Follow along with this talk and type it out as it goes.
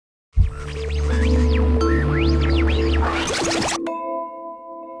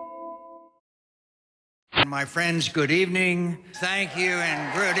my friends, good evening. Thank you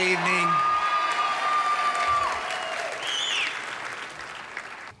and good evening.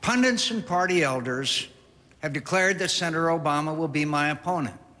 Pundits and party elders have declared that Senator Obama will be my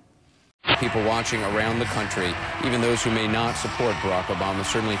opponent. People watching around the country, even those who may not support Barack Obama,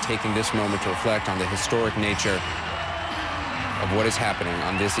 certainly taking this moment to reflect on the historic nature of what is happening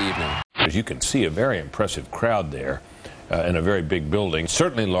on this evening. As you can see, a very impressive crowd there in a very big building,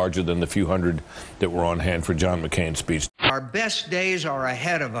 certainly larger than the few hundred that were on hand for John McCain's speech. Our best days are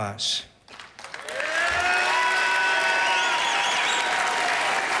ahead of us.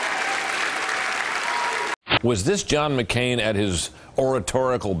 Was this John McCain at his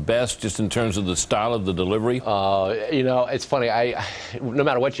oratorical best, just in terms of the style of the delivery? You know, it's funny. No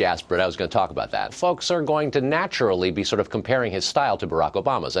matter what you ask, Britt, I was going to talk about that. Folks are going to naturally be sort of comparing his style to Barack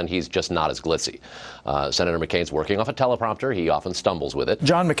Obama's, and he's just not as glitzy. Senator McCain's working off a teleprompter. He often stumbles with it.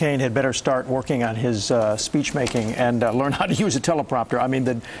 John McCain had better start working on his speech making and learn how to use a teleprompter. I mean,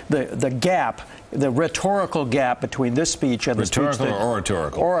 the gap, the rhetorical gap between this speech and the speech. Rhetorical or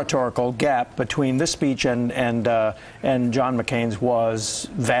oratorical? Oratorical gap between this speech and John McCain's was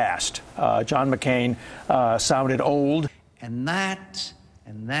vast. John McCain sounded old. And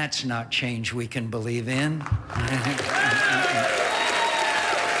that's not change we can believe in.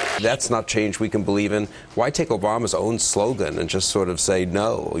 That's not change we can believe in. Why take Obama's own slogan and just sort of say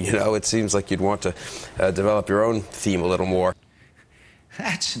no? You know, it seems like you'd want to develop your own theme a little more.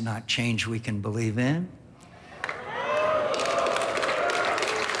 That's not change we can believe in.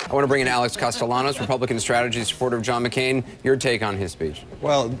 I want to bring in Alex Castellanos, Republican strategy supporter of John McCain. Your take on his speech?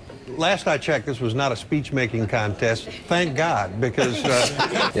 Well, last I checked, this was not a speech-making contest. Thank God, because...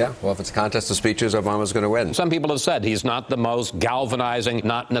 Yeah, well, if it's a contest of speeches, Obama's going to win. Some people have said he's not the most galvanizing,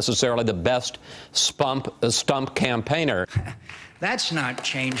 not necessarily the best stump campaigner. That's not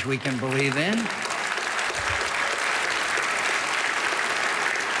change we can believe in.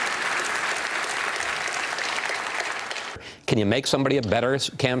 Can you make somebody a better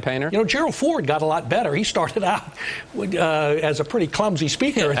campaigner? You know, Gerald Ford got a lot better. He started out as a pretty clumsy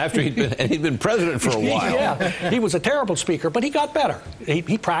speaker. After he'd been president for a while. Yeah, he was a terrible speaker, but he got better.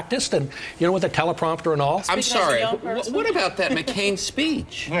 He practiced, and, you know, with a teleprompter and all. I'm sorry, what about that McCain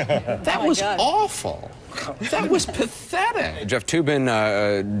speech? That was awful. That was pathetic. Jeff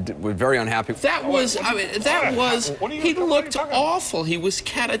Toobin was very unhappy. That was, he looked awful. He was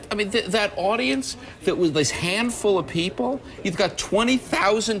that audience, that was this handful of people. You've got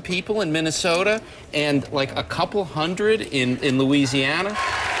 20,000 people in Minnesota and like a couple hundred in Louisiana.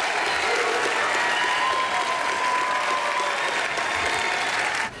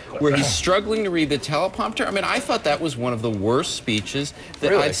 Where he's struggling to read the teleprompter. I mean, I thought that was one of the worst speeches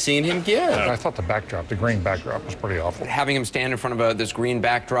that I'd seen him give. I thought the green backdrop was pretty awful. Having him stand in front of this green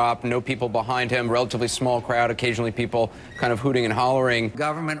backdrop, no people behind him, relatively small crowd, occasionally people kind of hooting and hollering.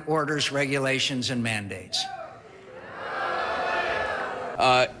 Government orders, regulations, and mandates.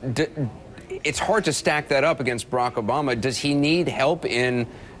 It's hard to stack that up against Barack Obama. Does he need help in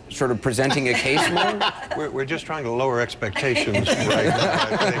sort of presenting a case more? We're just trying to lower expectations right now,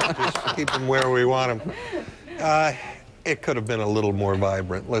 I think. Just keep them where we want them. It could have been a little more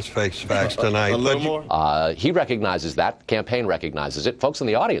vibrant. Let's face facts tonight. A little more? He recognizes that. Campaign recognizes it. Folks in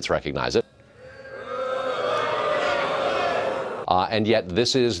the audience recognize it. And yet,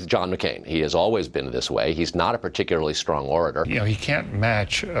 this is John McCain. He has always been this way. He's not a particularly strong orator. You know, he can't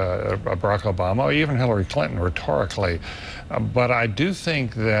match Barack Obama or even Hillary Clinton rhetorically. But I do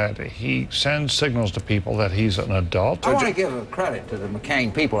think that he sends signals to people that he's an adult. I want to give a credit to the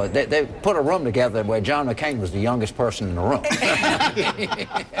McCain people. They put a room together where John McCain was the youngest person in the room.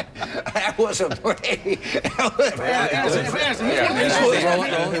 That was a pretty...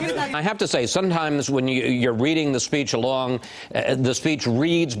 I have to say, sometimes when you're reading the speech along, the speech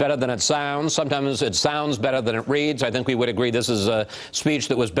reads better than it sounds. Sometimes it sounds better than it reads. I think we would agree this is a speech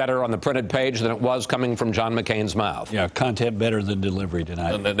that was better on the printed page than it was coming from John McCain's mouth. Yeah, content better than delivery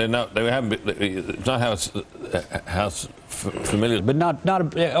tonight. It's not how familiar, but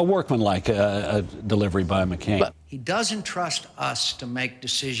not a workmanlike delivery by McCain. But he doesn't trust us to make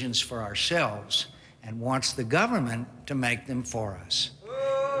decisions for ourselves and wants the government to make them for us.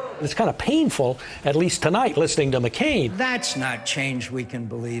 It's kind of painful, at least tonight, listening to McCain. That's not change we can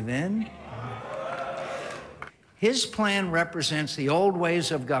believe in. His plan represents the old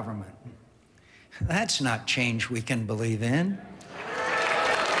ways of government. That's not change we can believe in.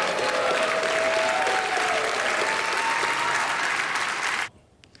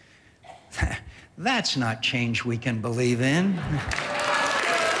 That's not change we can believe in.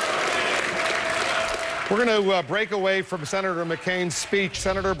 We're going to break away from Senator McCain's speech.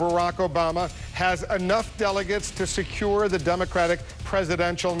 Senator Barack Obama has enough delegates to secure the Democratic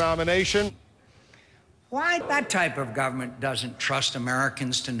presidential nomination. Why that type of government doesn't trust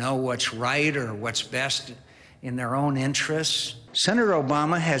Americans to know what's right or what's best in their own interests? Senator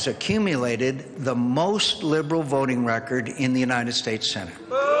Obama has accumulated the most liberal voting record in the United States Senate.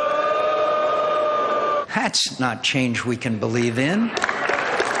 That's not change we can believe in.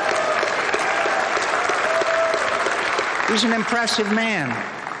 He's an impressive man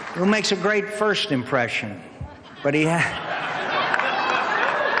who makes a great first impression, but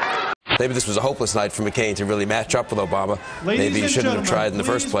Maybe this was a hopeless night for McCain to really match up with Obama. Maybe he shouldn't have tried in the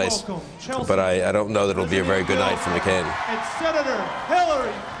first place. But I don't know that it'll be a very good night for McCain. It's Senator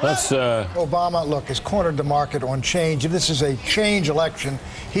Hillary. Obama, look, has cornered the market on change. If this is a change election,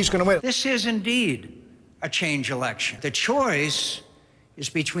 he's going to win. This is indeed a change election. The choice is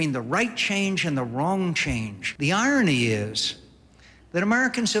between the right change and the wrong change. The irony is that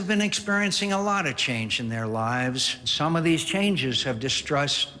Americans have been experiencing a lot of change in their lives. Some of these changes have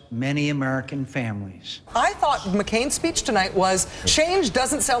distressed many American families. I thought McCain's speech tonight was, change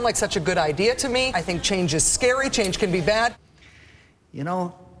doesn't sound like such a good idea to me. I think change is scary. Change can be bad. You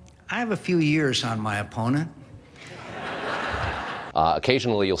know, I have a few years on my opponent.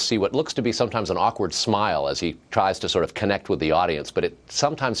 Occasionally you'll see what looks to be sometimes an awkward smile as he tries to sort of connect with the audience, but it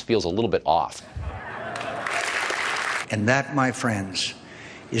sometimes feels a little bit off. And that, my friends,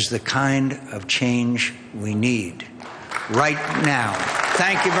 is the kind of change we need right now.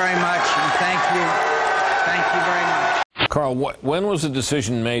 Thank you very much, and thank you very much. Carl, when was the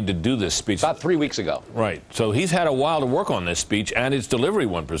decision made to do this speech? About 3 weeks ago. Right. So he's had a while to work on this speech and its delivery,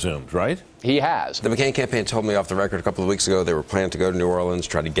 one presumes, right? He has. The McCain campaign told me off the record a couple of weeks ago they were planning to go to New Orleans,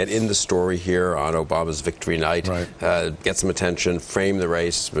 try to get in the story here on Obama's victory night, get some attention, frame the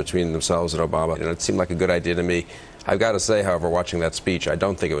race between themselves and Obama. And it seemed like a good idea to me. I've got to say, however, watching that speech, I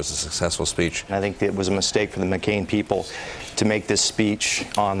don't think it was a successful speech. I think it was a mistake for the McCain people to make this speech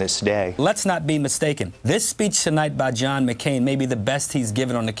on this day. Let's not be mistaken. This speech tonight by John McCain may be the best he's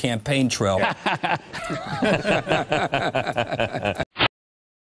given on the campaign trail.